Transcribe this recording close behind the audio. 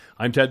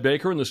I'm Ted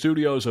Baker in the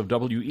studios of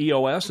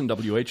WEOS and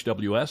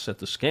WHWS at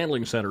the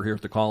Scanling Center here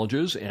at the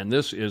colleges, and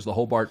this is the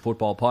Hobart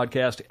Football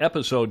Podcast,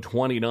 episode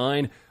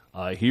 29.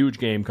 A huge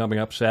game coming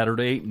up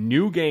Saturday.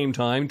 New game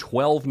time,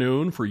 12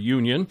 noon for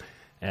Union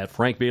at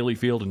Frank Bailey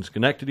Field in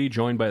Schenectady,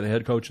 joined by the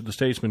head coach of the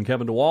Statesman,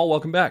 Kevin DeWall.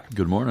 Welcome back.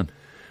 Good morning.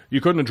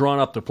 You couldn't have drawn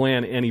up the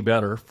plan any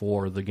better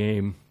for the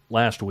game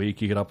last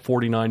week. You get up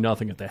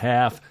 49-0 at the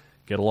half,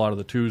 get a lot of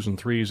the twos and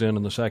threes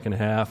in the second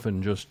half,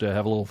 and just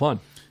have a little fun.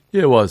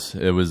 Yeah, it was.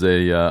 It was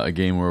a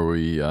game where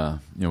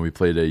we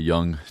played a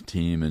young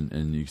team,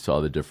 and you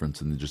saw the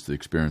difference in just the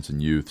experience in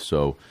youth.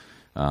 So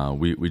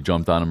we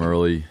jumped on them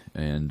early,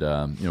 and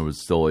was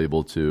still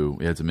able to.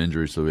 We had some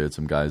injuries, so we had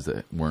some guys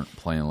that weren't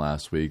playing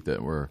last week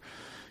that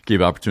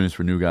gave opportunities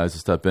for new guys to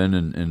step in,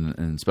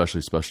 and especially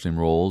special team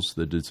roles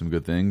that did some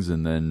good things.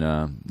 And then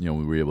we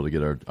were able to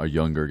get our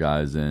younger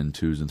guys in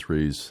twos and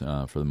threes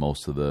for the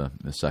most of the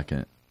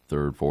second,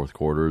 third, fourth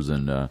quarters,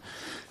 and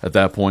at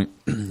that point,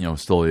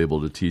 still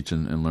able to teach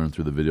and learn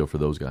through the video for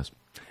those guys.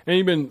 And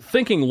you've been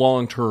thinking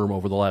long-term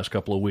over the last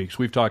couple of weeks.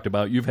 We've talked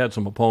about you've had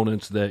some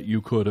opponents that you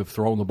could have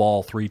thrown the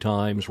ball 3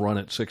 times, run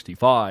it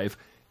 65,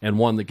 and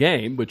won the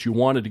game, but you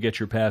wanted to get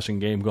your passing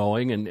game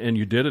going, and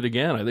you did it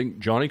again. I think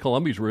Johnny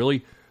Columbi's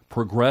really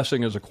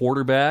progressing as a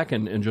quarterback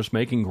and just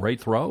making great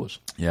throws.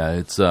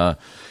 Yeah,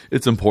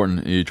 it's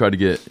important. You try to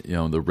get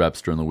the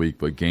reps during the week,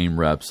 but game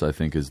reps I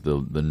think is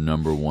the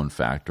number one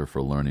factor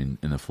for learning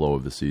in the flow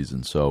of the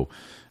season. So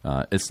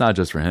it's not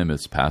just for him;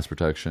 it's pass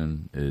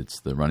protection,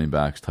 it's the running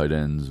backs, tight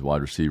ends,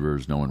 wide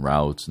receivers, knowing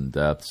routes and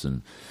depths,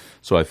 and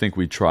so I think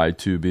we tried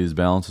to be as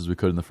balanced as we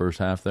could in the first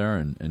half there,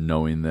 and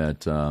knowing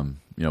that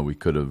we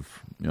could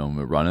have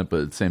run it, but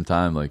at the same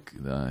time,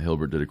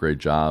 Hobart did a great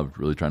job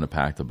really trying to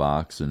pack the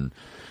box, and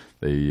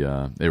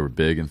they were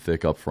big and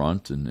thick up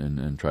front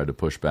and tried to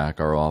push back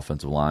our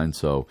offensive line.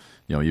 So,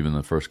 even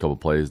the first couple of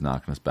plays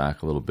knocking us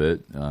back a little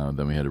bit,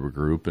 then we had to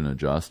regroup and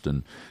adjust.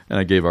 And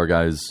I gave our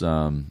guys,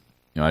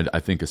 I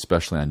think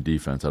especially on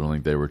defense, I don't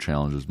think they were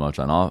challenged as much.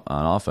 On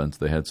offense,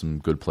 they had some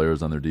good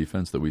players on their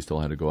defense that we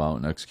still had to go out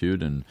and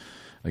execute. And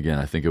again,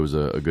 I think it was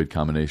a good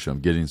combination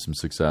of getting some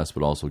success,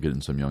 but also getting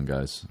some young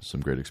guys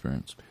some great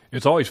experience.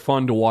 It's always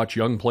fun to watch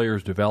young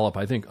players develop.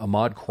 I think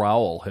Ahmad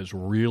Crowell has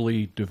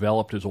really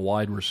developed as a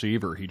wide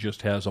receiver. He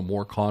just has a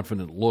more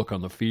confident look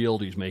on the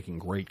field. He's making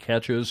great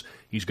catches.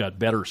 He's got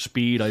better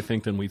speed, I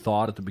think, than we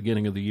thought at the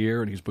beginning of the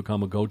year, and he's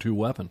become a go-to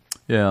weapon.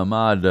 Yeah,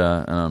 Ahmad,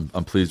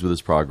 I'm pleased with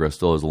his progress.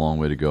 Still has a long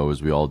way to go,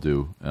 as we all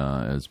do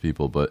as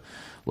people, but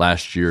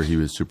last year he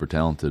was super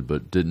talented,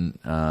 but didn't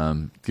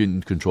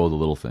control the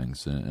little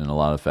things, and a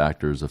lot of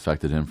factors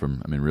affected him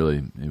from,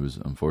 really, he was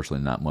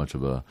unfortunately not much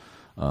of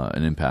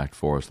an impact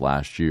for us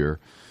last year.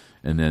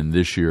 And then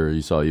this year,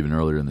 you saw even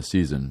earlier in the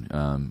season,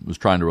 was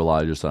trying to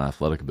rely just on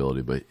athletic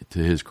ability, but to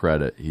his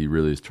credit, he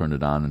really has turned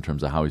it on in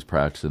terms of how he's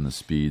practicing, the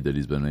speed that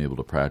he's been able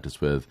to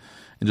practice with,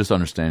 and just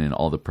understanding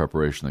all the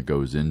preparation that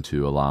goes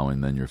into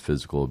allowing then your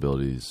physical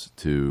abilities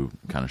to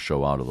kind of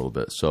show out a little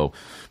bit. So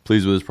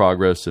pleased with his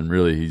progress, and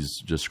really he's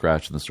just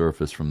scratching the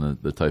surface from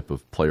the type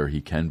of player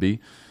he can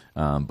be.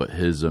 But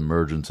his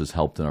emergence has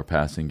helped in our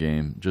passing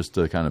game just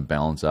to kind of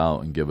balance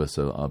out and give us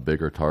a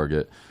bigger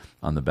target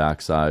on the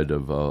backside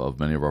of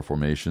many of our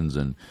formations,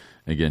 and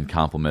again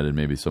complemented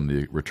maybe some of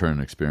the return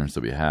experience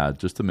that we had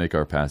just to make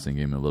our passing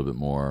game a little bit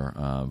more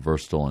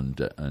versatile, and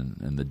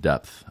the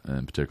depth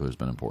in particular has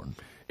been important.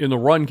 In the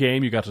run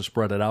game, you got to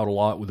spread it out a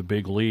lot with a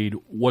big lead.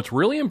 What's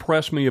really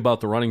impressed me about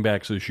the running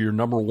backs this year,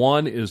 number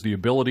one, is the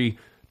ability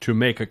to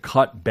make a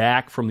cut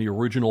back from the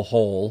original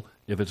hole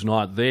if it's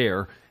not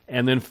there,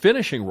 and then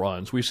finishing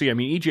runs. We see,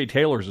 E.J.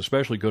 Taylor is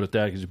especially good at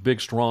that. He's a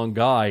big, strong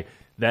guy.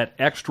 That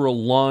extra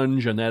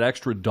lunge and that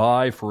extra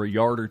dive for a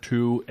yard or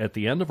two at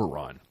the end of a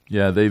run.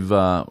 Yeah, they've,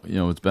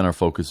 it's been our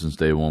focus since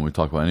day one. We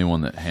talk about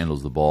anyone that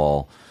handles the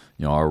ball.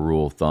 Our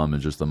rule of thumb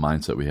is just the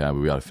mindset we have.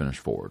 We got to finish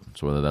forward.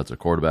 So whether that's a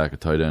quarterback, a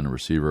tight end, a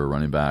receiver, a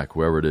running back,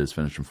 whoever it is,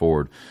 finishing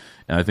forward.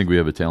 And I think we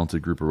have a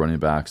talented group of running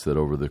backs that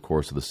over the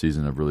course of the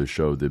season have really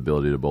showed the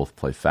ability to both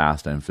play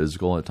fast and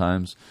physical at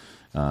times.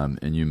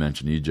 And you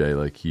mentioned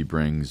EJ, he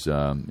brings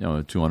a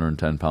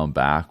 210-pound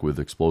back with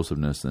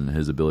explosiveness, and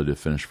his ability to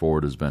finish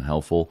forward has been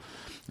helpful.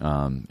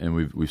 And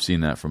we've seen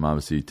that from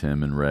obviously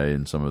Tim and Ray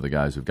and some of the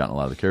guys who've gotten a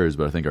lot of the carries,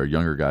 but I think our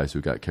younger guys who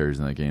got carries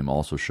in that game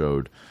also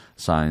showed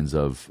signs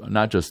of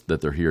not just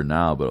that they're here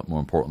now, but more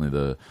importantly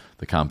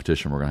the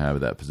competition we're going to have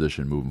at that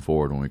position moving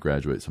forward when we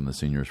graduate some of the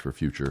seniors for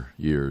future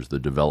years. The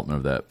development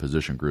of that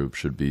position group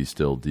should be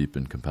still deep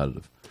and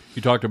competitive.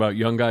 You talked about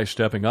young guys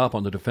stepping up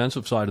on the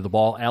defensive side of the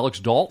ball. Alex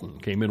Dalton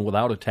came in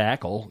without a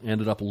tackle,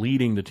 ended up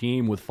leading the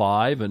team with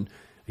 5, and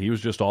he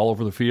was just all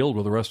over the field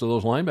with the rest of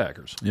those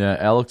linebackers. Yeah,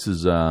 Alex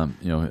is,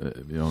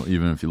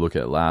 even if you look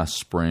at last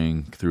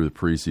spring through the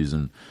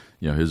preseason,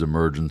 his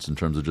emergence in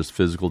terms of just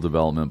physical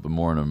development, but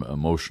more in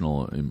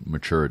emotional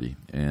maturity.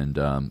 And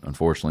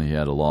unfortunately, he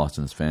had a loss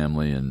in his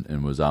family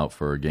and was out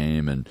for a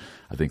game. And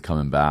I think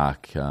coming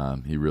back,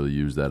 he really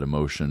used that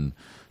emotion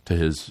to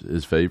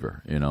his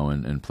favor,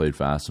 and played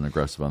fast and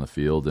aggressive on the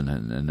field,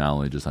 and not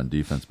only just on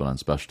defense but on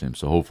special teams.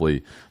 So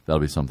hopefully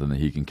that'll be something that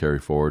he can carry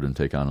forward and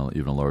take on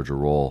even a larger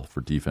role for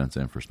defense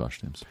and for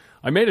special teams.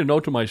 I made a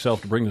note to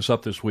myself to bring this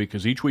up this week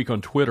because each week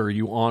on Twitter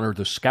you honor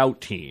the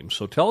scout team.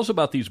 So tell us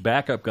about these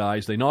backup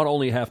guys. They not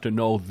only have to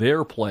know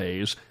their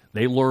plays,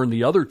 they learn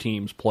the other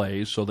team's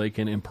plays so they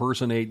can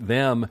impersonate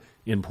them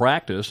in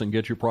practice and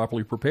get you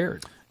properly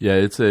prepared. Yeah,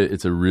 it's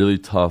a really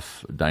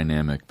tough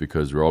dynamic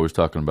because we're always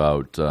talking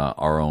about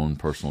our own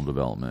personal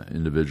development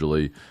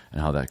individually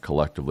and how that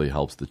collectively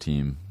helps the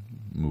team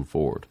move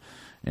forward.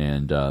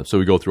 And so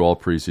we go through all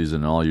preseason,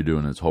 and all you're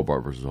doing is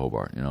Hobart versus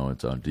Hobart.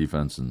 It's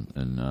defense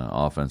and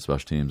offense,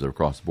 special teams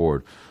across the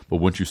board. But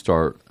once you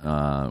start,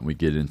 we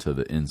get into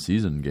the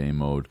in-season game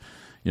mode.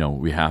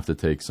 We have to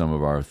take some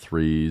of our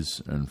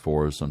 3s and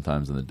 4s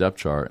sometimes in the depth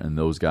chart, and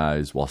those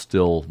guys, while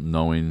still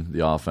knowing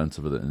the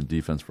offensive and the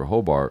defense for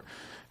Hobart,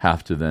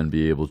 have to then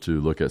be able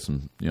to look at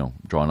some,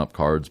 drawn up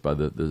cards by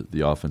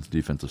the offense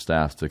defensive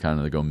staffs to kind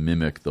of go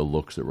mimic the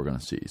looks that we're going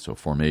to see. So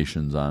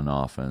formations on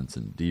offense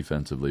and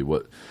defensively,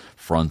 what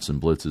fronts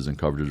and blitzes and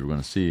coverages we're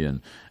going to see,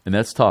 and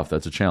that's tough.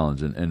 That's a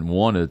challenge, and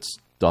one, it's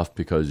tough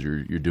because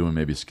you're doing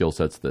maybe skill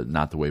sets that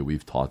not the way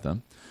we've taught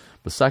them.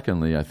 But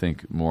secondly, I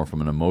think more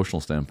from an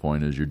emotional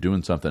standpoint is you're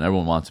doing something.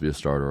 Everyone wants to be a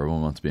starter.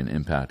 Everyone wants to be an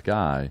impact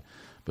guy.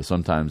 But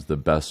sometimes the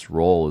best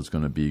role is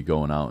going to be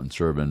going out and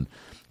serving.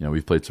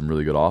 We've played some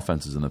really good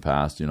offenses in the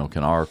past. Can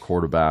our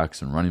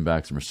quarterbacks and running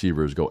backs and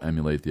receivers go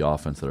emulate the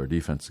offense that our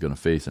defense is going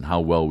to face, and how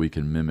well we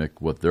can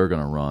mimic what they're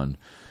going to run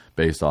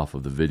based off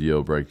of the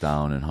video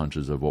breakdown and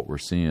hunches of what we're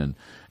seeing,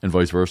 and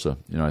vice versa.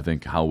 I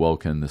think how well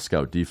can the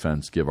scout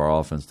defense give our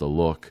offense the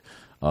look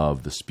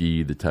of the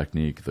speed, the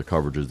technique, the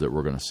coverages that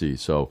we're going to see.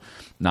 So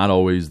not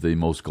always the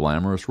most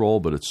glamorous role,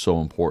 but it's so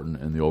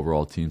important in the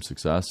overall team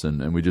success.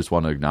 And we just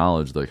want to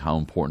acknowledge how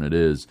important it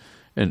is.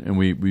 And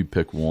we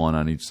pick one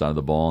on each side of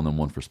the ball and then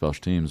one for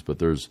special teams. But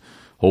there's,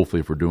 hopefully,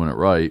 if we're doing it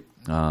right,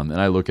 and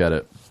I look at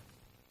it,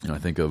 I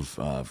think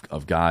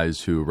of guys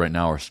who right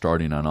now are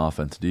starting on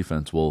offense,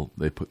 defense. Well,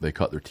 they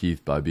cut their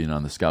teeth by being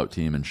on the scout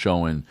team and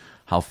showing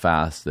how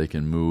fast they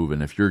can move,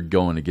 and if you're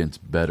going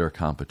against better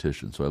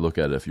competition. So I look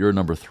at it, if you're a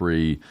number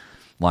 3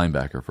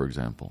 linebacker, for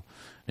example,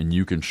 and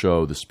you can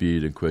show the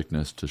speed and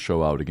quickness to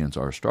show out against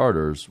our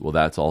starters, well,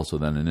 that's also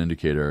then an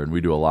indicator, and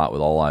we do a lot with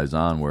All Eyes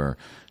On where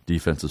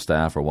defensive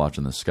staff are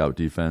watching the scout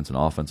defense and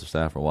offensive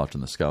staff are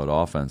watching the scout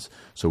offense,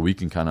 so we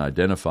can kind of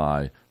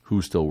identify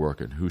who's still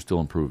working, who's still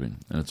improving.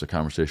 And it's a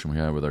conversation we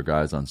have with our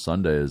guys on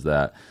Sunday is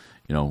that,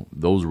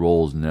 those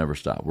roles never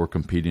stop. We're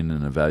competing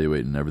and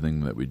evaluating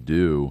everything that we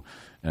do.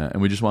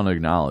 And we just want to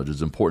acknowledge,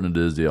 as important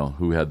it is,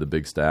 who had the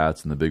big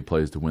stats and the big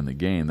plays to win the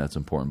game, that's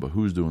important. But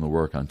who's doing the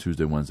work on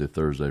Tuesday, Wednesday,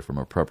 Thursday from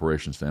a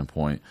preparation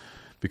standpoint,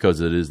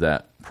 because it is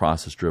that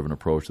process-driven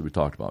approach that we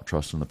talked about,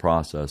 trust in the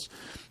process.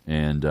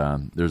 And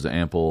there's an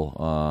ample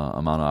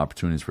amount of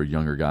opportunities for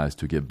younger guys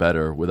to get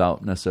better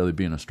without necessarily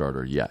being a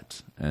starter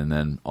yet, and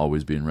then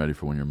always being ready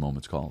for when your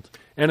moment's called.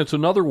 And it's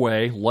another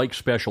way, like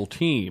special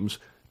teams,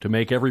 to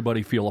make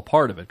everybody feel a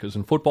part of it. Because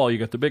in football, you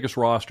got the biggest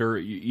roster.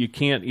 You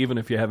can't, even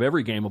if you have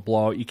every game a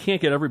blowout, you can't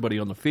get everybody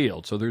on the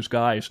field. So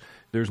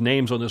there's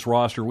names on this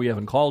roster we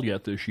haven't called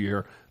yet this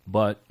year,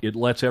 but it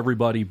lets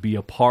everybody be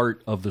a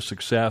part of the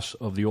success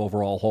of the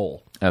overall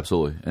whole.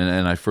 Absolutely.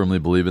 And I firmly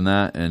believe in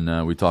that. And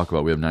we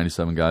have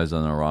 97 guys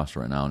on our roster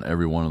right now, and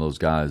every one of those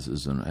guys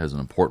has an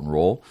important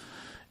role.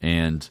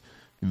 And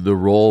the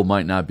role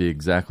might not be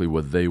exactly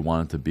what they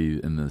want it to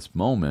be in this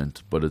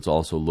moment, but it's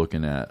also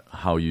looking at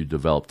how you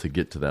develop to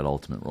get to that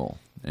ultimate role.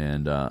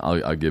 And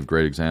I'll give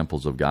great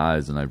examples of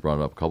guys, and I brought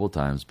it up a couple of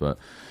times, but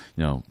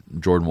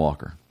Jordan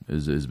Walker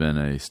has been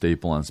a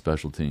staple on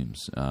special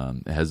teams.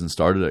 It hasn't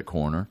started at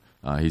corner.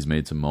 He's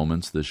made some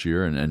moments this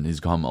year, and he's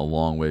come a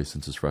long way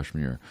since his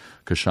freshman year.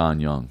 Kashawn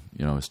Young,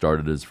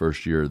 started his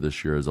first year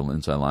this year as an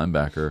inside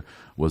linebacker,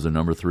 was a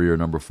number 3 or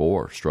number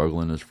 4,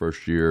 struggling his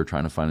first year,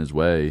 trying to find his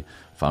way,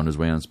 found his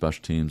way on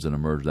special teams and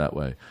emerged that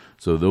way.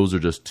 So those are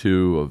just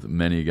 2 of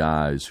many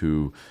guys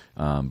who,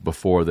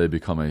 before they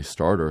become a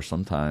starter,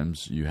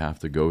 sometimes you have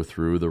to go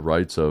through the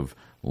rites of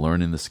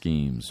learning the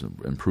schemes,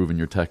 improving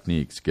your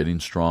techniques, getting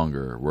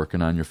stronger,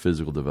 working on your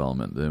physical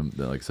development,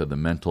 like I said, the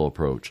mental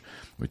approach.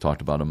 We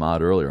talked about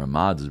Ahmad earlier.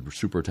 Ahmad is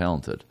super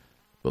talented,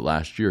 but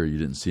last year you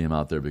didn't see him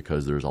out there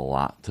because there's a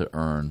lot to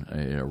earn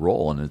a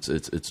role, and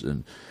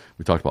and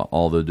we talked about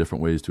all the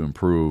different ways to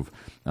improve.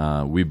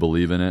 We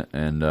believe in it,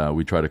 and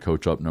we try to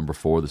coach up number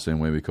 4 the same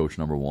way we coach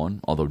number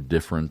 1, although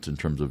different in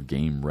terms of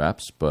game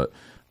reps, but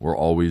we're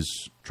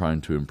always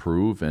trying to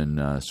improve, and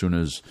as soon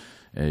as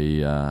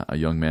a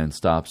young man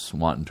stops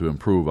wanting to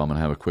improve, I'm going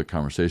to have a quick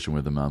conversation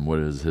with him on what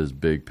is his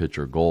big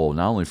picture goal,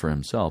 not only for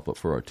himself but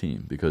for our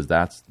team, because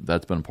that's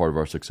been part of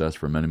our success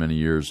for many, many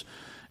years,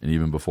 and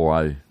even before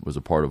I was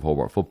a part of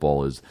Hobart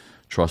football, is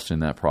trusting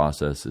that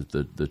process. It's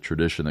the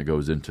tradition that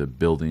goes into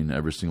building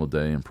every single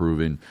day,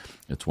 improving.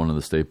 It's one of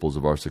the staples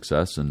of our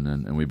success,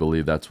 and we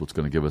believe that's what's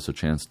going to give us a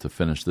chance to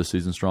finish this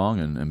season strong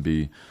and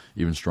be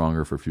even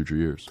stronger for future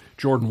years.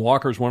 Jordan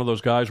Walker's one of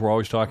those guys. We're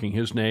always talking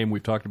his name.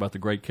 We've talked about the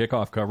great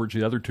kickoff coverage.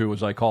 The other two,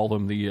 as I call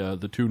them,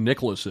 the two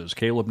Nicholases,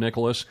 Caleb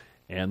Nicholas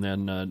and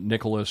then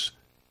Nicholas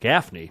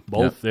Gaffney.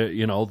 Both,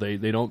 Yep.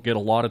 They don't get a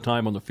lot of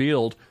time on the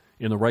field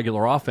in the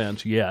regular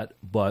offense yet,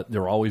 but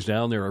they're always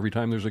down there. Every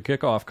time there's a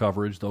kickoff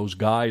coverage, those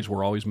guys,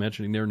 we're always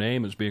mentioning their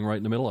name as being right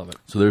in the middle of it.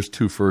 So there's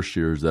two first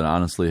years that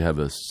honestly have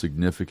a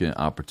significant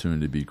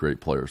opportunity to be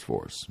great players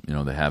for us.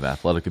 They have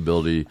athletic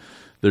ability.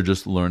 They're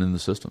just learning the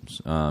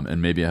systems.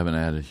 And maybe haven't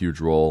had a huge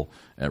role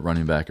at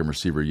running back and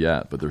receiver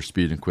yet, but their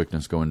speed and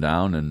quickness going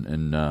down.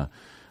 And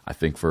I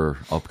think for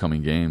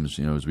upcoming games,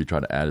 as we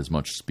try to add as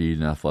much speed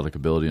and athletic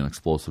ability and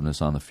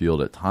explosiveness on the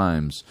field at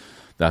times,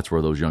 that's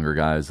where those younger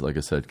guys, like I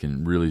said,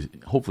 can really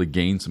hopefully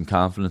gain some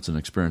confidence and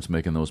experience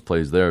making those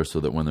plays there so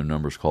that when their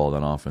number's called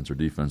on offense or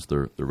defense,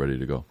 they're ready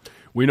to go.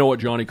 We know what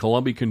Johnny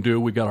Columby can do.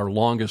 We got our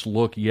longest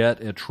look yet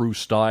at True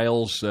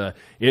Styles.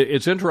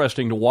 It's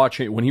interesting to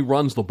watch it. When he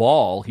runs the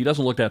ball, he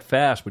doesn't look that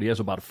fast, but he has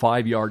about a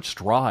 5-yard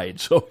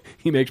stride, so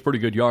he makes pretty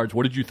good yards.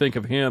 What did you think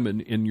of him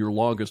in your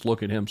longest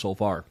look at him so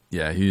far?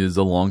 Yeah, he is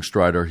a long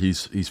strider.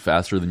 He's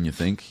faster than you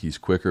think. He's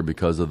quicker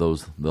because of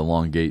the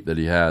long gait that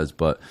he has,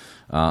 but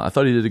I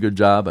thought he did a good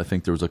job. I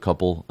think there was a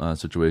couple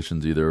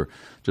situations, either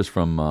just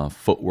from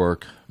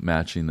footwork,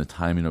 matching the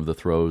timing of the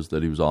throws,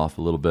 that he was off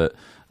a little bit.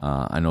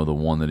 I know the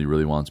one that he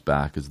really wants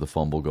back is the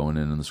fumble going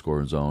in the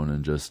scoring zone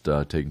and just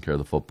taking care of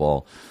the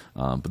football.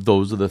 But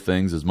those are the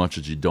things, as much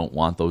as you don't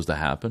want those to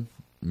happen,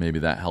 maybe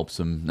that helps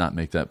him not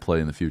make that play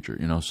in the future.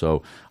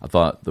 So I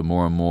thought the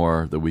more and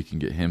more that we can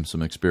get him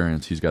some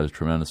experience, he's got a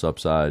tremendous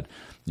upside.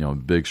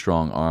 Big,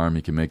 strong arm.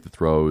 He can make the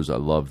throws. I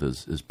love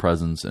his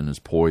presence, and his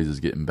poise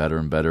is getting better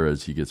and better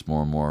as he gets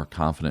more and more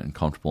confident and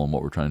comfortable in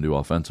what we're trying to do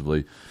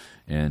offensively.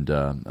 And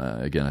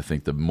again, I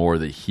think the more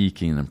that he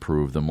can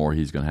improve, the more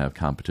he's going to have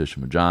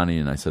competition with Johnny.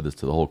 And I said this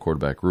to the whole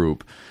quarterback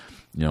group.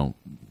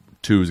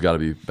 Two's got to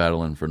be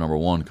battling for number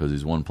one because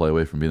he's one play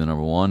away from being the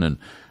number one. And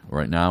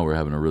right now we're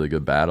having a really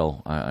good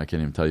battle. I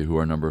can't even tell you who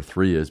our number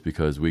three is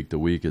because week to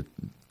week,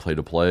 play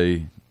to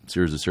play,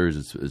 series to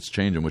series, it's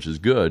changing, which is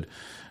good.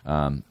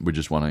 We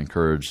just want to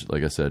encourage,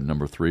 like I said,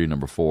 number 3,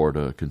 number 4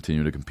 to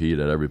continue to compete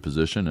at every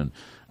position, and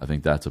I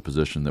think that's a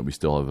position that we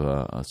still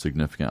have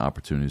significant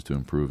opportunities to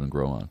improve and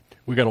grow on.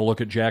 We got to look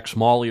at Jack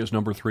Smalley as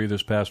number 3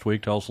 this past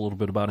week. Tell us a little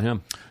bit about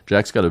him.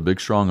 Jack's got a big,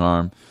 strong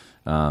arm.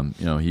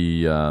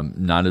 He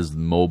not as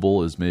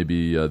mobile as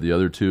maybe the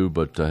other two,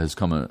 but has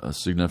come a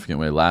significant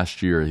way.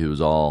 Last year he was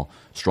all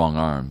strong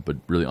arm, but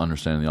really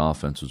understanding the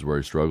offense was where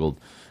he struggled.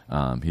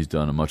 He's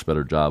done a much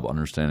better job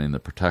understanding the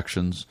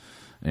protections.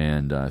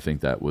 And I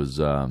think that was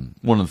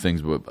one of the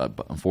things, but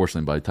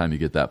unfortunately, by the time you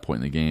get that point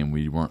in the game,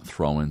 we weren't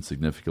throwing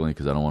significantly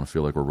because I don't want to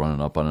feel like we're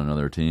running up on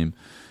another team.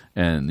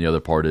 And the other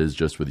part is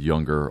just with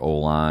younger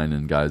O-line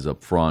and guys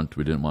up front,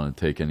 we didn't want to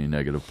take any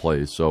negative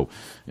plays. So,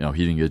 he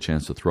didn't get a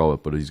chance to throw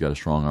it, but he's got a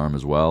strong arm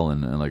as well.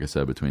 And like I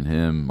said, between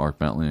him, Mark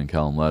Bentley, and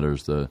Callum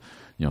Letters,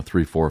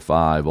 3, 4,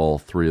 5, all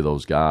three of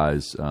those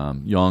guys,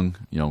 young.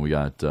 We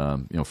got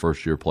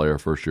first-year player,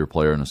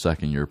 and a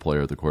second-year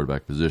player at the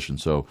quarterback position.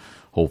 So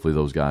hopefully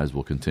those guys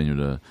will continue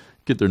to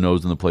get their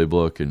nose in the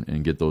playbook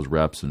and get those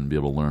reps and be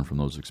able to learn from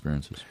those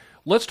experiences.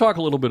 Let's talk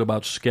a little bit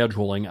about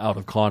scheduling out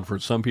of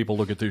conference. Some people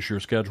look at this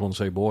year's schedule and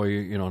say,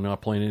 boy, not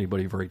playing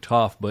anybody very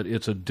tough, but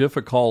it's a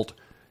difficult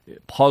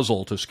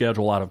puzzle to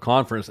schedule out of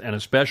conference, and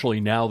especially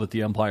now that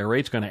the Empire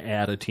 8's going to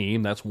add a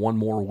team. That's one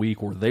more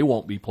week where they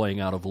won't be playing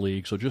out of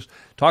league. So just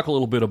talk a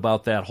little bit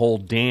about that whole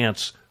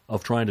dance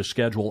of trying to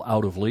schedule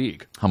out of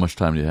league. How much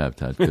time do you have,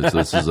 Ted? Because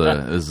this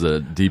is a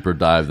deeper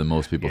dive than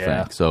most people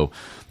think. So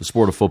the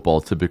sport of football,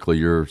 typically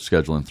you're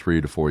scheduling 3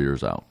 to 4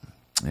 years out.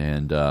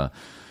 And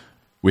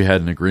we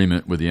had an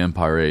agreement with the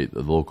Empire 8,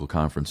 the local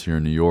conference here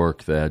in New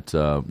York, that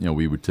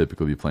we would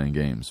typically be playing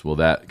games. Well,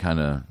 that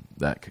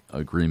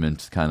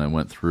agreement kind of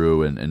went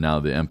through, and now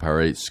the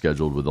Empire 8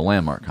 scheduled with the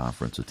Landmark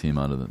Conference, the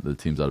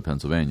teams out of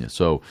Pennsylvania.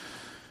 So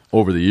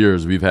over the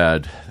years, we've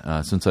had,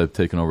 since I've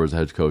taken over as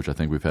head coach, I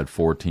think we've had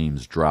 4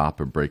 teams drop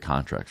and break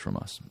contracts from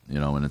us.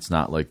 And it's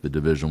not like the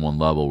Division I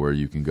level where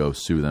you can go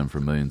sue them for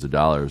millions of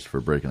dollars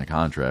for breaking a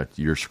contract.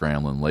 You're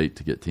scrambling late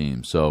to get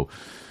teams. So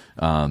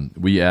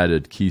we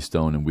added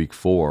Keystone in week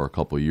 4 a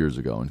couple of years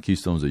ago, and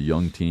Keystone's a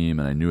young team,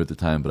 and I knew at the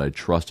time, but I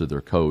trusted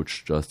their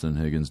coach, Justin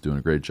Higgins, doing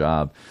a great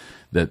job,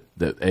 that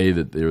they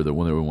were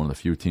one of the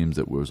few teams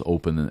that was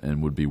open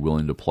and would be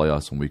willing to play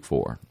us in week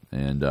 4.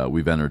 And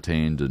we've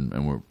entertained,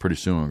 and we're pretty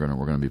soon we're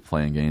going to be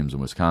playing games in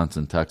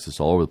Wisconsin, Texas,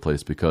 all over the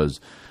place,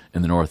 because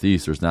in the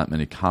Northeast there's not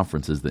many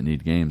conferences that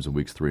need games in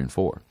weeks 3 and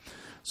 4.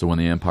 So when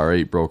the Empire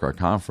 8 broke our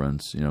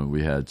conference,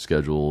 we had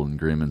schedule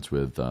agreements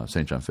with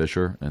St. John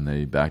Fisher, and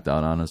they backed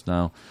out on us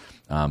now.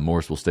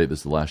 Morrisville State, this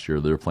is the last year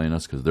they're playing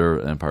us because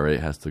their Empire 8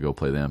 has to go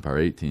play the Empire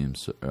 8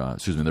 teams.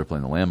 They're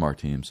playing the Landmark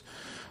teams.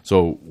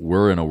 So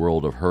we're in a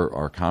world of hurt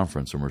our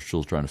conference, and we're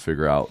still trying to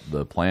figure out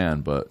the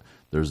plan, but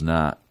there's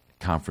not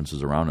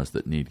conferences around us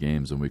that need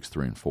games in weeks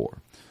 3 and 4.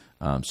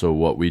 So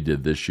what we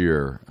did this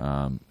year,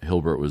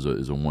 Hobart is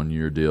a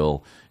 1-year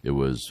deal. It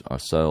was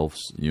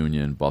ourselves,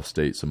 Union, Buff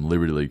State, some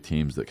Liberty League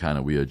teams that kind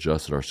of we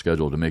adjusted our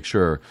schedule to make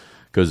sure,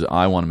 because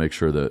I want to make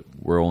sure that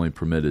we're only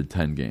permitted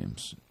 10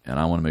 games. And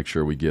I want to make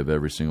sure we give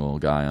every single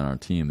guy on our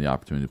team the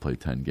opportunity to play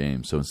 10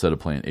 games. So instead of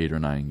playing 8 or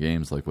 9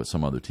 games like what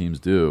some other teams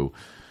do,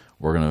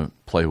 we're going to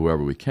play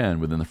whoever we can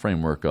within the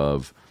framework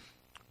of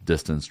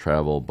distance,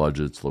 travel,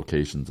 budgets,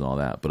 locations, and all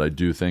that. But I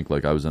do think,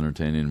 like I was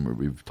entertaining,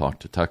 we've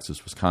talked to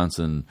Texas,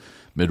 Wisconsin,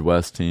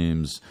 Midwest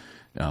teams.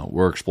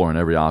 We're exploring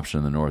every option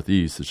in the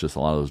Northeast. It's just a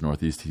lot of those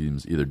Northeast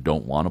teams either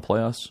don't want to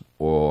play us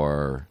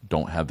or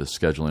don't have the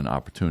scheduling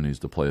opportunities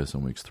to play us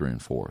in weeks 3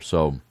 and 4.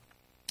 So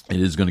it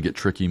is going to get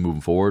tricky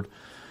moving forward.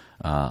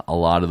 A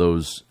lot of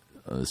those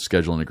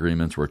scheduling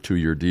agreements were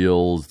 2-year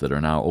deals that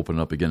are now opening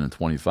up again in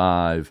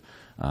 25.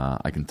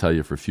 I can tell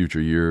you for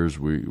future years,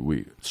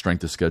 we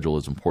strength of schedule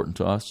is important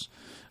to us.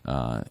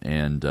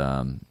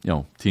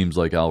 Teams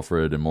like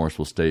Alfred and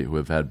Morrisville State who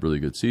have had really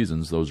good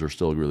seasons, those are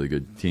still really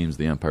good teams.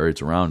 The Empire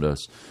 8s around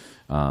us.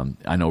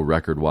 I know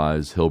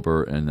record-wise,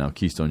 Hobart and now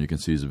Keystone, you can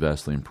see, is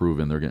vastly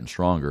improving. They're getting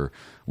stronger.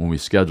 When we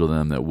schedule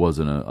them, that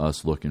wasn't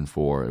us looking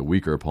for a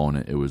weaker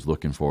opponent. It was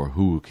looking for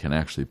who can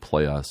actually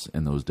play us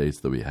in those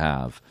dates that we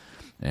have.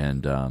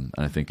 And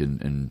I think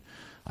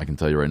I can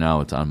tell you right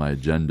now, it's on my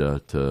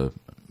agenda to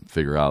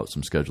figure out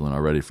some scheduling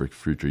already for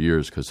future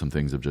years because some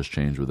things have just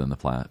changed within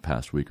the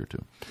past week or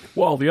two.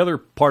 Well, the other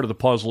part of the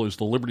puzzle is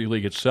the Liberty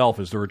League itself.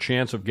 Is there a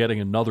chance of getting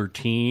another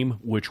team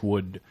which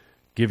would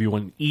give you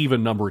an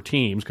even number of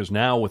teams? Because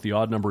now with the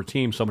odd number of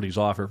teams, somebody's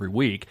off every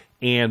week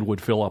and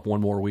would fill up one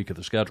more week of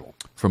the schedule.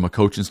 From a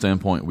coaching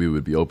standpoint, we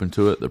would be open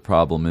to it. The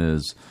problem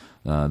is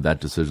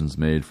that decision's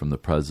made from the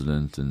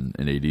president and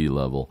AD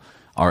level.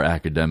 Our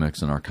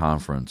academics and our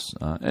conference,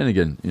 and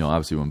again,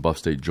 obviously when Buff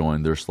State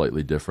joined, they're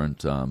slightly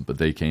different, but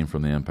they came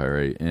from the Empire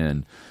 8,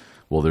 and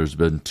there's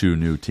been 2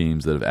 new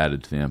teams that have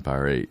added to the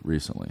Empire 8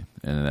 recently,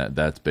 and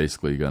that's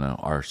basically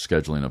our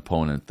scheduling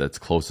opponent that's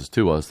closest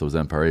to us. Those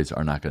Empire 8s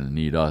are not going to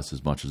need us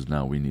as much as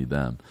now we need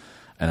them,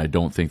 and I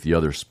don't think the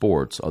other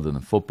sports other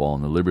than football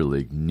and the Liberty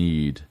League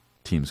need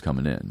teams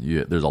coming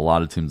in. There's a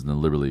lot of teams in the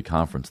Liberty League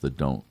Conference that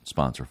don't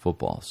sponsor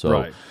football, so.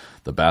 Right.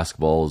 The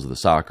basketballs, the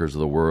soccers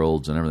of the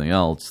worlds, and everything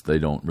else, they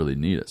don't really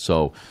need it.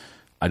 So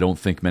I don't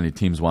think many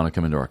teams want to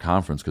come into our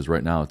conference because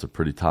right now it's a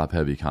pretty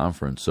top-heavy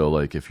conference. So,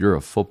 like, if you're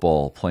a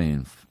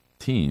football-playing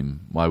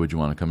team, why would you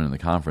want to come into the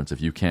conference if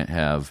you can't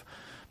have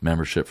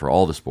membership for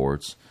all the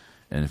sports?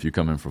 And if you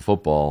come in for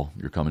football,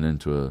 you're coming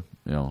into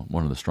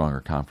one of the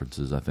stronger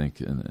conferences, I think,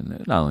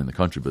 in not only in the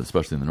country but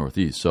especially in the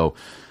Northeast. So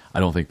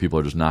I don't think people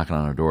are just knocking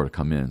on our door to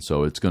come in.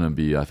 So it's going to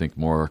be, I think,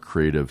 more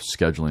creative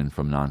scheduling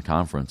from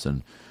non-conference,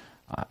 and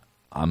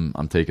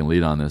I'm taking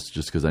lead on this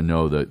just because I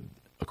know that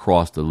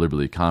across the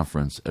Liberty League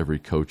Conference, every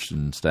coach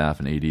and staff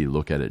and AD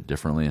look at it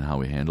differently and how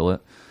we handle it.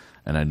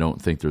 And I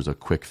don't think there's a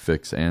quick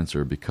fix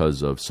answer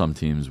because of some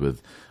teams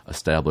with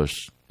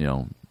established,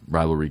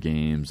 rivalry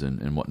games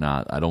and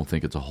whatnot. I don't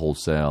think it's a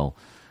wholesale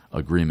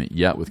agreement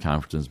yet with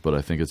conferences, but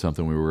I think it's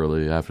something we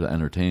really have to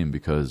entertain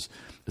because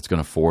it's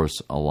going to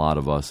force a lot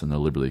of us in the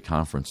Liberty League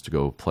Conference to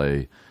go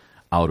play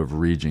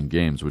out-of-region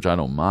games, which I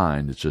don't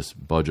mind. It's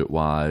just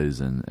budget-wise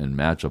and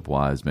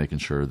matchup-wise, making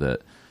sure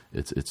that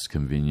it's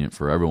convenient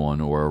for everyone,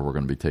 or we're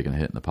going to be taking a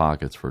hit in the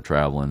pockets for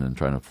traveling and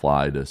trying to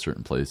fly to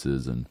certain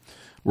places. And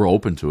we're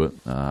open to it.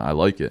 I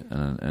like it,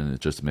 and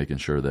it's just making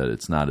sure that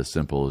it's not as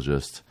simple as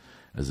just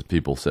as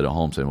people sit at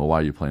home saying, well, why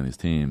are you playing these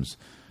teams?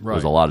 Right.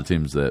 There's a lot of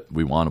teams that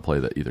we want to play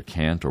that either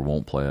can't or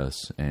won't play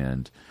us,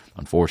 and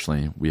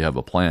unfortunately, we have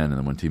a plan, and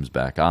then when teams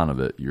back on of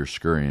it, you're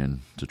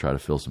scurrying to try to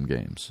fill some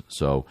games.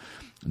 So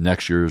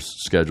next year's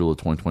schedule of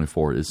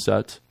 2024 is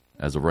set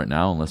as of right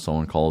now, unless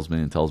someone calls me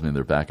and tells me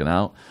they're backing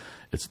out.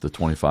 It's the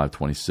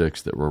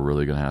 25-26 that we're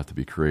really going to have to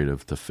be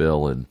creative to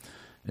fill, and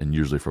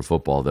usually for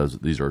football,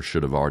 these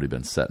should have already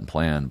been set and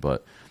planned,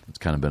 but it's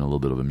kind of been a little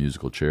bit of a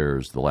musical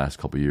chairs the last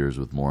couple of years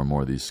with more and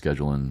more of these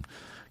scheduling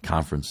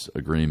conference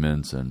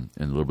agreements, and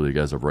Liberty League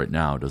as of right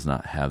now does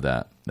not have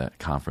that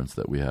conference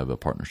that we have a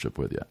partnership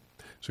with yet.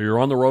 So you're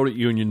on the road at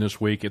Union this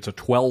week. It's a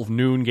 12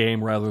 noon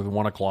game rather than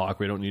 1 o'clock.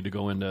 We don't need to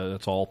go into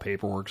that's all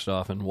paperwork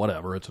stuff and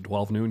whatever. It's a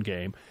 12 noon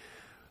game.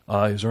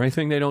 Is there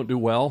anything they don't do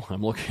well?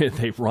 I'm looking at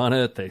they run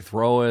it, they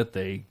throw it,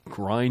 they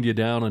grind you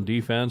down on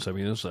defense. I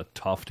mean, this is a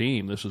tough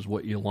team. This is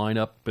what you line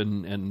up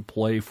and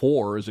play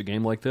for is a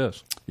game like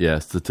this. Yeah,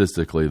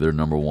 statistically, they're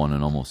number one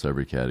in almost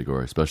every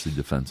category, especially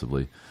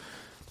defensively.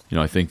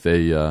 I think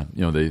they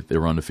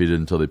were undefeated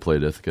until they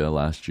played Ithaca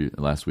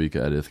last week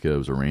at Ithaca. It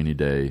was a rainy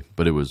day,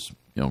 but it was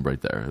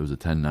right there. It was a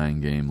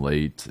 10-9 game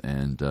late,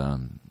 and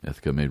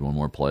Ithaca made one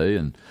more play.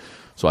 And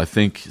so I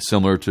think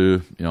similar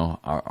to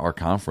our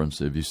conference,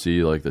 if you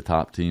see like the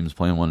top teams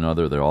playing one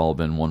another, they're all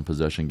been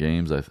one-possession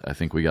games. I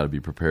think we got to be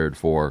prepared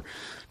for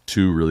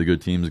 2 really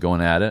good teams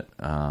going at it.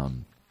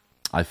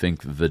 I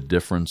think the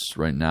difference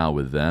right now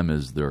with them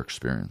is their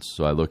experience.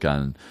 So I look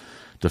on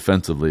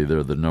defensively,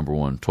 they're the number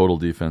one total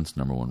defense,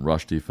 number one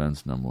rush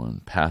defense, number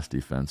one pass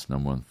defense,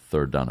 number one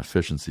third down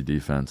efficiency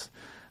defense.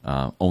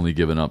 Only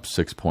giving up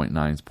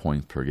 6.9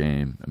 points per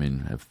game. I mean,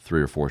 have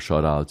 3 or 4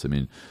 shutouts. I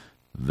mean,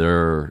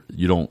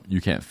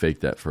 you can't fake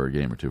that for a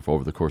game or two. For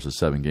over the course of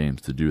 7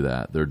 games to do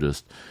that, they're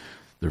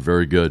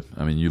very good.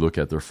 I mean, you look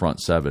at their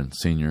front 7,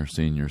 senior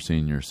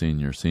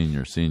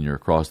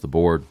across the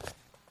board,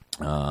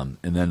 and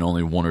then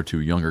only 1 or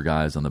 2 younger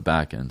guys on the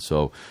back end.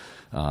 So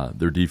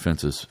their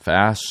defense is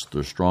fast,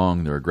 they're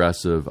strong, they're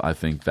aggressive. I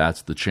think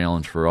that's the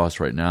challenge for us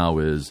right now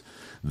is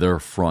their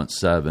front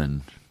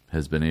 7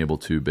 has been able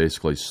to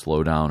basically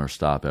slow down or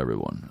stop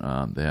everyone.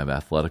 They have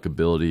athletic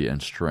ability and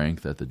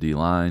strength at the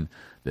D-line.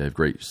 They have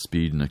great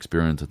speed and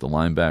experience at the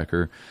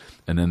linebacker.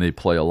 And then they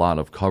play a lot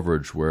of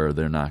coverage where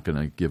they're not going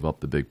to give up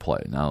the big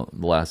play. Now,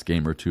 the last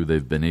game or two,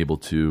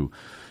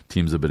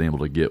 teams have been able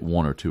to get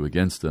 1 or 2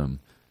 against them,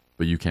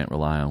 but you can't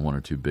rely on 1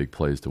 or 2 big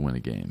plays to win a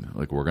game.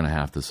 Like, we're going to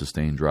have to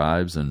sustain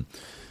drives. And,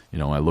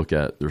 I look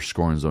at their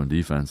scoring zone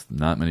defense.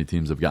 Not many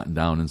teams have gotten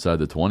down inside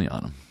the 20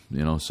 on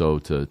them. So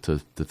to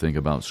think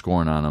about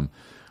scoring on them,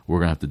 we're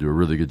going to have to do a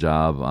really good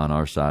job on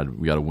our side.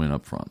 We got to win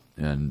up front,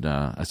 and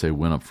I say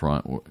win up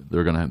front.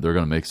 They're going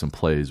to make some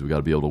plays. We got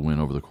to be able to win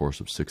over the course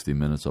of 60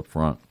 minutes up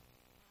front,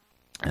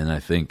 and I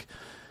think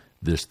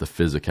the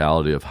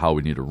physicality of how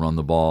we need to run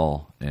the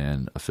ball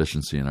and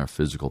efficiency in our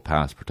physical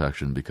pass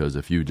protection. Because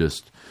if you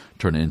just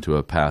turn it into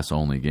a pass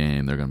only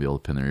game, they're going to be able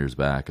to pin their ears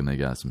back, and they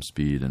got some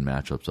speed and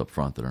matchups up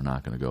front that are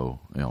not going to go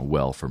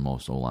well for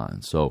most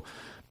O-lines. So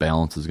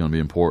balance is going to be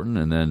important,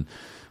 and then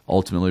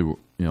ultimately,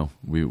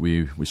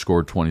 we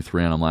scored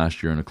 23 on them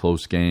last year in a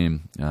close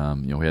game.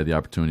 We had the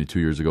opportunity 2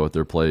 years ago at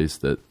their place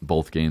that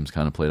both games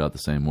kind of played out the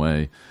same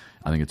way.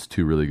 I think it's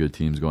 2 really good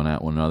teams going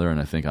at one another,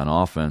 and I think on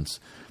offense,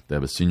 they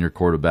have a senior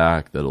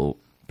quarterback that'll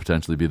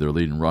potentially be their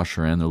leading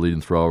rusher and their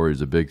leading thrower. He's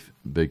a big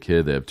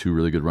kid. They have 2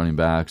 really good running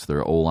backs.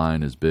 Their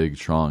O-line is big,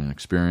 strong, and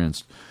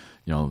experienced.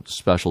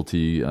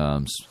 Specialty,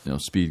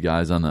 speed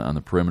guys on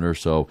the perimeter.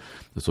 So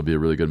this will be a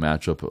really good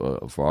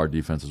matchup for our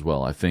defense as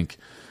well. I think,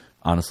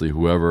 honestly,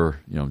 whoever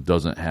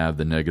doesn't have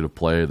the negative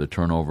play, the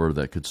turnover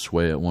that could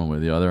sway it one way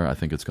or the other, I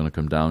think it's going to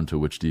come down to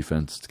which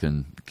defense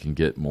can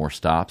get more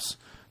stops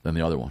than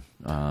the other one.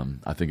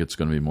 I think it's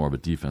going to be more of a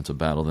defensive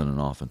battle than an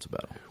offensive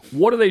battle.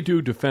 What do they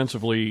do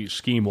defensively,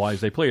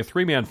 scheme-wise? They play a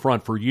 3-man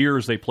front. For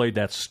years, they played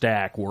that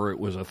stack where it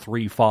was a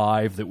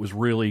 3-5 that was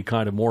really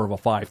kind of more of a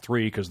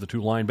 5-3 because the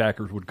 2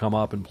 linebackers would come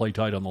up and play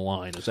tight on the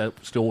line. Is that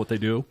still what they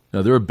do?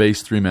 No, they're a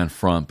base 3-man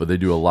front, but they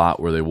do a lot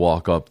where they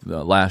walk up.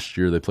 Last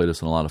year, they played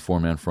us in a lot of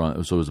 4-man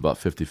front, so it was about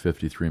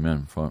 50-50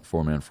 3-man front,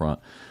 4-man front.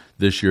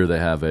 This year they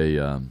have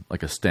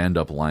a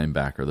stand-up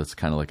linebacker that's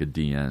kind of like a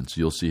DN. So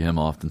you'll see him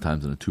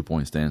oftentimes in a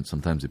 2-point stance.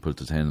 Sometimes he puts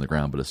his hand in the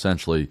ground, but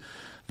essentially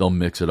they'll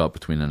mix it up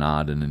between an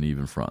odd and an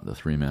even front, the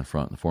 3-man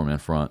front and the 4-man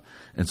front,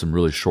 and some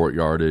really short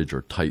yardage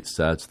or tight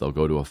sets. They'll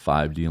go to a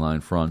 5D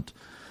line front.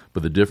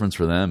 But the difference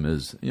for them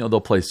is,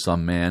 they'll play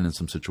some man in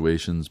some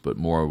situations, but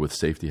more with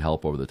safety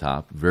help over the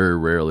top. Very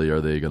rarely are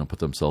they going to put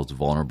themselves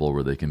vulnerable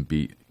where they can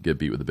get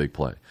beat with a big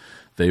play.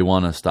 They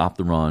want to stop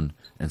the run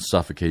and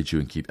suffocate you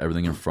and keep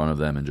everything in front of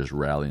them and just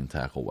rally and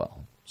tackle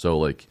well.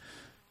 So,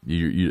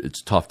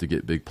 it's tough to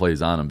get big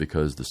plays on them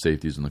because the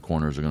safeties and the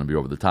corners are going to be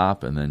over the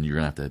top, and then you're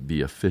going to have to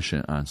be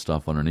efficient on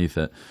stuff underneath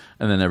it.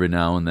 And then every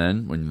now and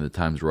then, when the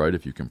time's right,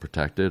 if you can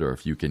protect it or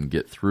if you can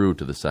get through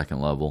to the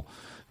second level,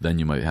 then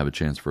you might have a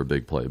chance for a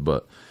big play.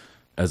 But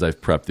as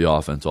I've prepped the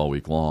offense all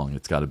week long,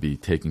 it's got to be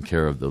taking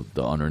care of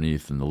the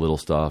underneath and the little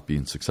stuff,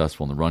 being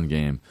successful in the run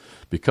game,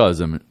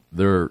 because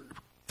their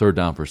third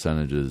down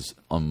percentage is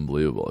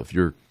unbelievable. If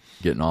you're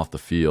getting off the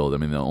field,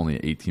 they're only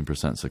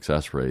 18%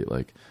 success rate.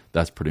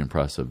 That's pretty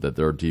impressive that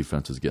their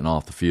defense is getting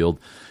off the field,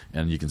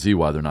 and you can see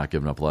why they're not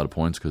giving up a lot of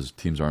points because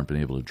teams aren't been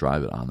able to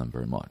drive it on them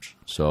very much.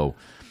 So,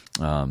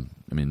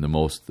 the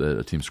most that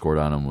a team scored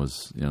on them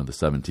was the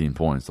 17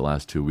 points the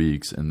last 2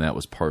 weeks, and that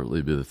was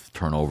partly with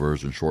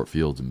turnovers and short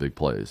fields and big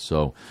plays.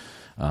 So,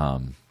 I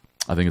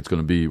think it's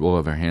going to be we'll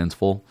have our hands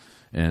full,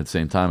 and at the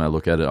same time, I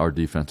look at it, our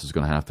defense is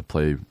going to have to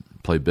play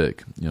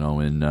big,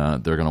 and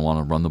they're going to want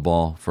to run the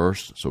ball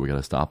first, so we got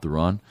to stop the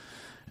run,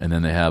 and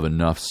then they have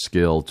enough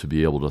skill to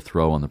be able to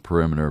throw on the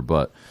perimeter.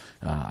 But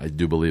I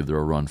do believe they're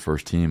a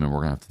run-first team, and we're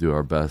going to have to do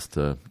our best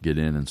to get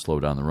in and slow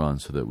down the run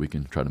so that we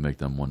can try to make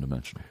them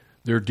one-dimensional.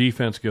 Their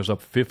defense gives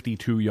up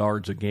 52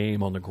 yards a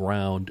game on the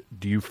ground.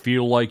 Do you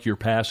feel like your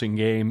passing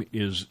game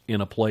is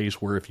in a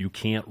place where if you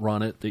can't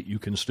run it, that you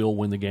can still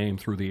win the game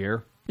through the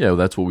air? Yeah, well,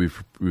 that's what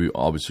we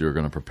obviously are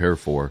going to prepare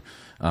for.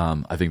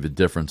 I think the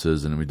difference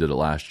is, and we did it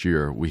last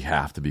year, we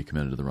have to be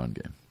committed to the run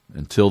game.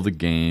 Until the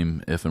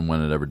game, if and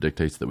when it ever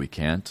dictates that we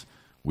can't,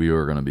 we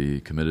are going to be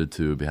committed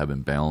to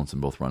having balance in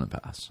both run and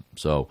pass.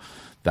 So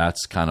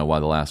that's kind of why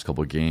the last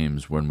couple of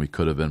games, when we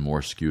could have been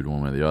more skewed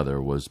one way or the other,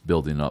 was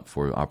building up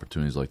for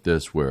opportunities like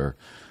this where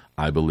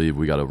I believe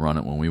we got to run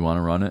it when we want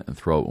to run it and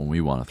throw it when we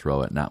want to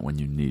throw it, not when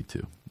you need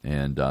to.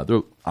 And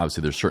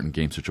obviously there's certain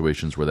game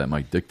situations where that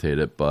might dictate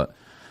it, but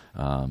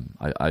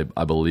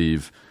I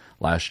believe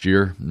last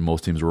year,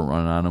 most teams weren't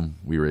running on him.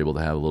 We were able to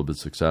have a little bit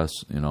of success,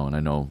 and I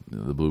know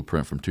the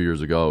blueprint from 2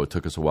 years ago, it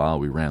took us a while.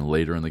 We ran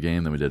later in the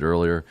game than we did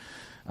earlier.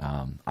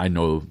 I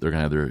know they're going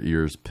to have their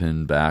ears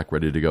pinned back,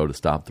 ready to go to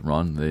stop the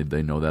run.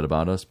 They know that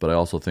about us. But I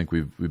also think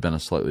we've been a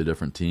slightly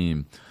different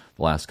team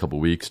the last couple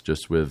of weeks,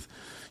 just with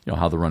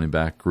how the running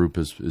back group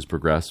has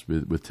progressed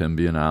with Tim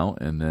being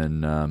out, and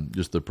then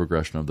just the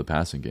progression of the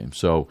passing game.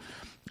 So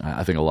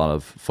I think a lot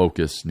of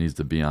focus needs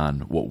to be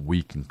on what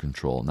we can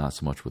control, not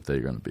so much what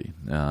they're going to be.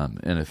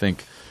 And I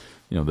think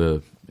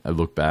I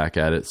look back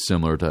at it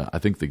similar to, I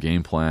think the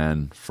game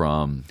plan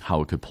from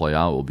how it could play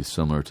out will be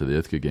similar to the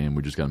Ithaca game.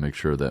 We just got to make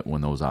sure that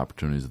when those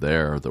opportunities are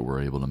there, that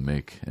we're able to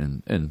make,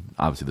 and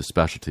obviously the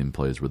special team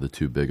plays were the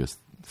two biggest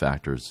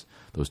factors.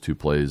 Those two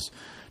plays,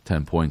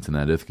 10 points in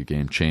that Ithaca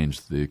game,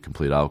 changed the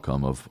complete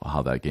outcome of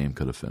how that game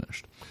could have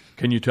finished.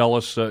 Can you tell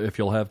us if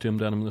you'll have Tim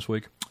Denham this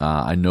week?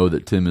 I know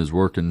that Tim is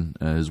working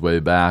his way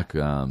back,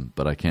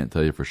 but I can't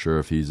tell you for sure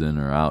if he's in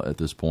or out at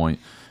this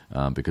point.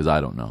 Because I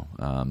don't know.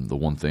 The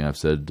one thing I've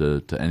said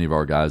to any of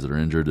our guys that are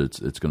injured,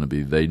 it's going to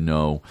be they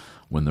know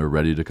when they're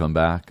ready to come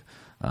back.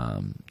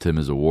 Tim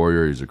is a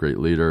warrior. He's a great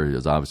leader. He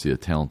is obviously a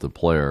talented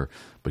player,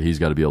 but he's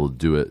got to be able to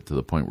do it to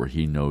the point where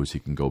he knows he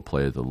can go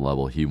play at the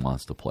level he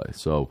wants to play.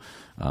 So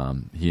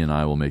he and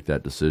I will make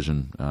that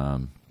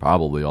decision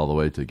probably all the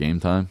way to game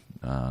time.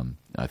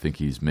 I think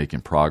he's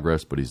making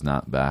progress, but he's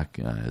not back.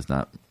 Has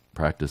not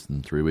practiced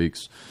in 3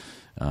 weeks.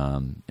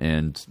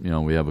 And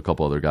we have a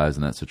couple other guys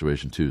in that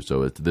situation too.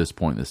 So at this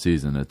point in the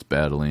season, it's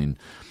battling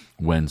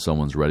when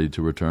someone's ready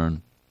to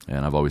return.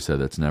 And I've always said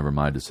that's never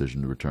my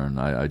decision to return.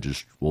 I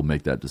just will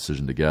make that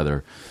decision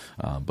together.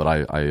 But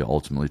I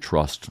ultimately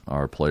trust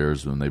our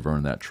players when they've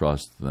earned that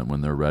trust. That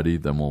when they're ready,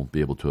 then we'll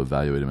be able to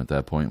evaluate them at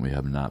that point. We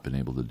have not been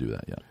able to do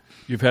that yet.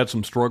 You've had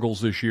some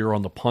struggles this year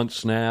on the punt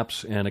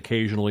snaps and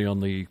occasionally on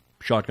the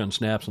shotgun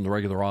snaps in the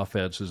regular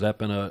offense. Has that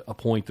been a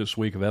point this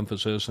week of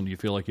emphasis, and do you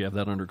feel like you have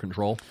that under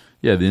control?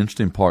 Yeah, the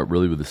interesting part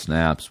really with the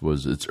snaps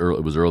was it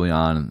was early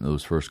on in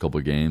those first couple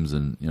of games,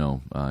 and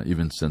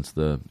even since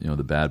the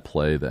bad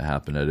play that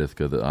happened at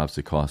Ithaca that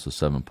obviously cost us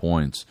 7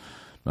 points,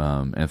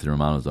 Anthony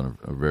Romano's done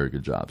a very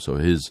good job. So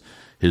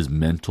his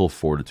mental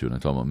fortitude, and I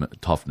talk about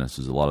toughness,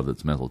 is a lot of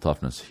it's mental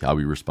toughness. How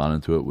he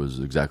responded to it was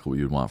exactly what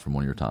you'd want from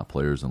one of your top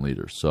players and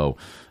leaders. So,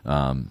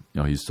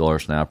 he's still our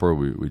snapper.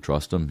 We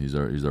trust him. He's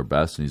our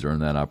best, and he's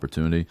earned that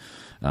opportunity.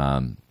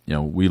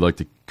 We like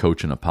to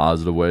coach in a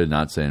positive way,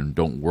 not saying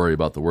don't worry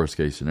about the worst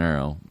case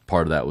scenario.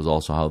 Part of that was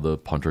also how the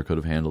punter could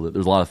have handled it.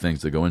 There's a lot of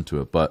things that go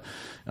into it, but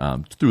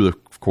through the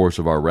course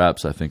of our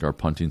reps, I think our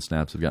punting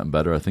snaps have gotten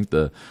better. I think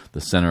the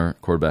center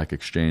quarterback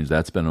exchange,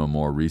 that's been a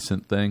more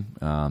recent thing,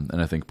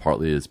 and I think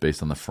partly it's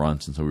based on the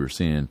fronts. And so we were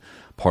seeing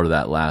part of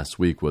that last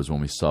week was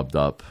when we subbed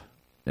up,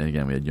 and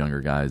again we had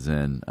younger guys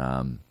in.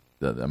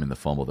 The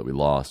fumble that we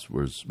lost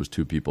was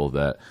two people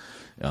that,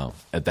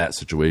 at that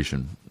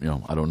situation,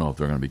 I don't know if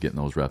they're going to be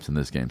getting those reps in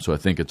this game. So I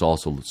think it's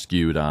also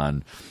skewed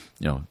on,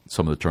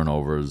 some of the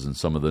turnovers and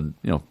some of the,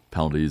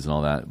 penalties and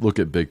all that. Look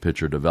at big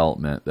picture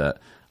development that,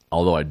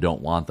 although I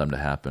don't want them to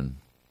happen,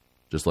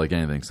 just like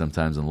anything,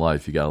 sometimes in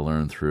life you got to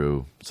learn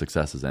through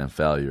successes and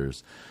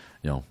failures.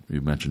 You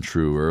mentioned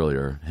True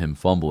earlier. Him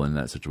fumbling in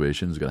that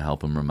situation is going to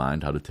help him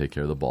remind how to take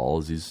care of the ball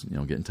as he's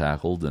getting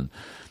tackled. And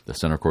the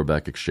center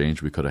quarterback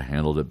exchange, we could have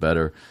handled it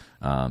better.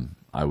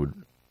 I would,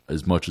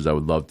 as much as I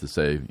would love to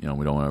say, we don't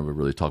want to ever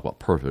really talk about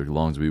perfect. As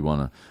long as we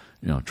want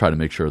to, try to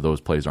make sure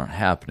those plays aren't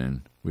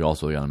happening, we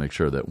also got to make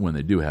sure that when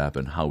they do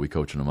happen, how we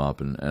coaching them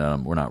up.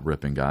 And we're not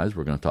ripping guys.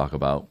 We're going to talk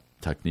about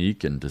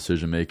technique and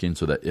decision making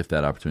so that if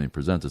that opportunity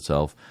presents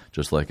itself,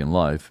 just like in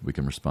life, we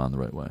can respond the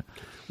right way.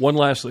 One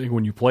last thing,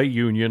 when you play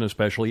Union,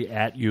 especially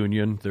at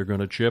Union, they're going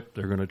to chip,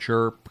 they're going to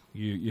chirp.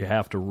 You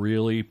have to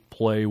really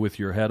play with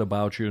your head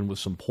about you and with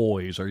some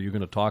poise. Are you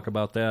going to talk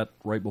about that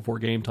right before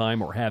game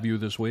time, or have you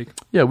this week?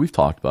 Yeah, we've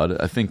talked about it.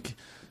 I think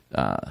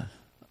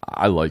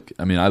I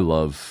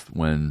love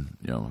when,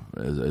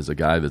 as a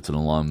guy that's an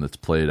alum that's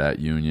played at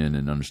Union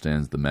and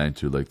understands the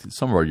magnitude, like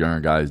some of our younger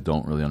guys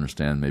don't really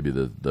understand maybe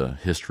the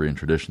history and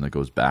tradition that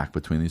goes back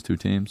between these two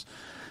teams.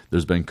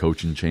 There's been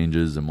coaching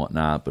changes and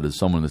whatnot, but as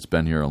someone that's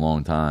been here a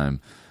long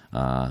time,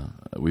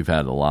 we've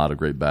had a lot of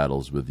great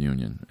battles with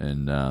Union.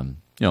 And,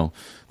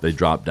 they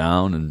dropped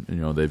down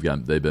and, they've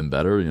been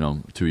better.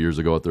 2 years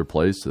ago at their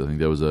place, I think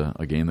there was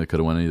a game that could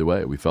have went either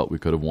way. We felt we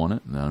could have won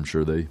it, and I'm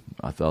sure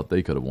I thought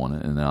they could have won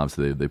it. And then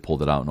obviously they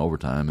pulled it out in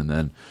overtime. And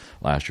then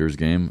last year's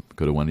game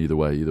could have went either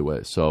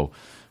way. So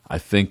I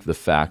think the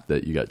fact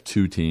that you got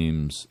two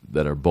teams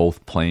that are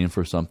both playing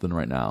for something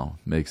right now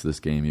makes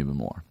this game even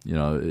more.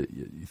 You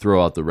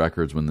throw out the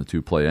records when the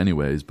two play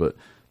anyways, but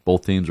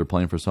both teams are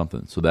playing for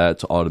something. So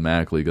that's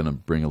automatically going to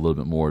bring a little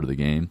bit more to the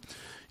game.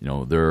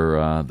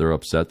 They're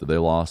upset that they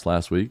lost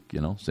last week.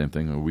 Same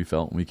thing we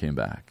felt when we came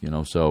back.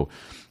 So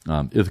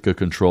Ithaca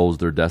controls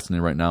their destiny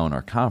right now in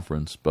our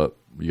conference, but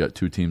you got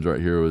two teams right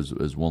here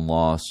as one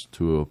loss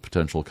to a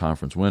potential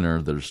conference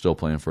winner that are still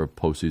playing for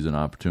postseason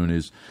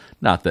opportunities.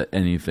 Not that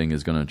anything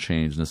is going to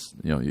change.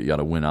 You got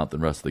to win out the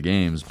rest of the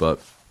games,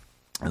 but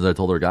as I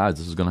told our guys,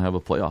 this is going to have a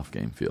playoff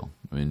game feel.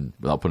 I mean,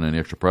 without putting any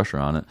extra pressure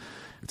on it.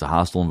 It's a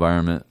hostile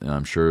environment, and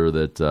I'm sure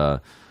that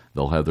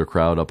they'll have their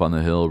crowd up on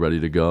the hill ready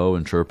to go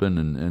and chirping,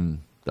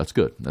 and that's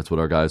good. That's what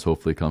our guys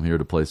hopefully come here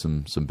to play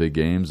some big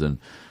games, and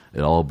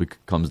it all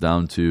comes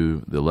down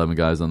to the 11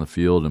 guys on the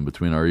field and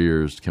between our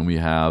ears. Can we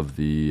have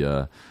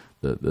the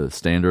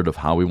standard of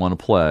how we want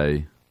to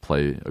play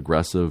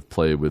aggressive,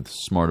 play with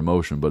smart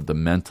emotion, but the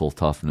mental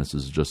toughness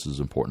is just as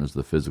important as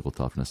the physical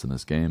toughness in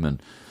this game,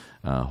 and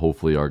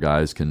hopefully our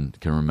guys can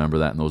remember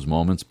that in those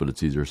moments, but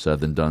it's easier said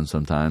than done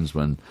sometimes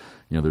when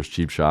there's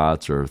cheap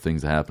shots or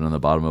things that happen on the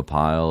bottom of a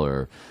pile,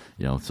 or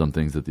some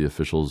things that the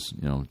officials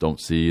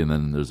don't see, and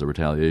then there's a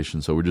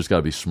retaliation. So we just got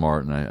to be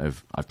smart, and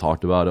I've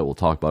talked about it. We'll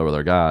talk about it with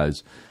our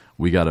guys.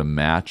 We got to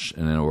match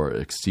or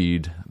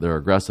exceed their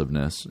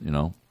aggressiveness,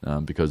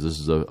 because this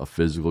is a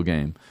physical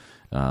game.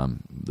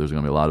 There's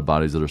going to be a lot of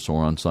bodies that are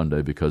sore on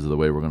Sunday because of the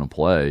way we're going to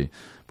play,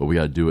 but we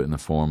got to do it in the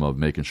form of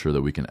making sure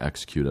that we can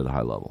execute at a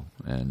high level.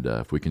 And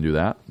if we can do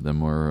that, then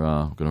we're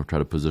going to try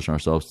to position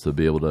ourselves to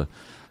be able to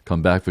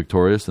come back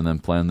victorious and then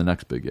plan the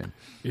next big game.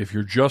 If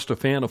you're just a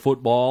fan of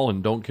football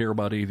and don't care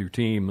about either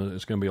team,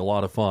 it's going to be a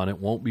lot of fun. It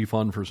won't be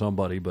fun for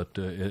somebody, but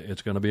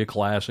it's going to be a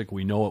classic.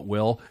 We know it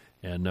will.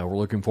 And we're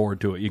looking forward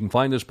to it. You can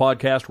find this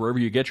podcast wherever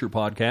you get your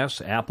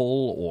podcasts,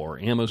 Apple or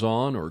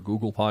Amazon or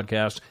Google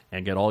Podcasts,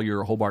 and get all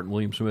your Hobart and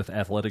William Smith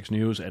athletics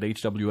news at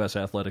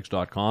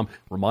hwsathletics.com.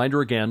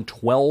 Reminder again,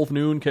 12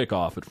 noon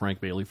kickoff at Frank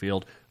Bailey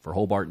Field for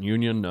Hobart and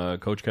Union.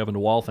 Coach Kevin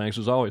DeWall, thanks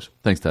as always.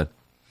 Thanks, Ted.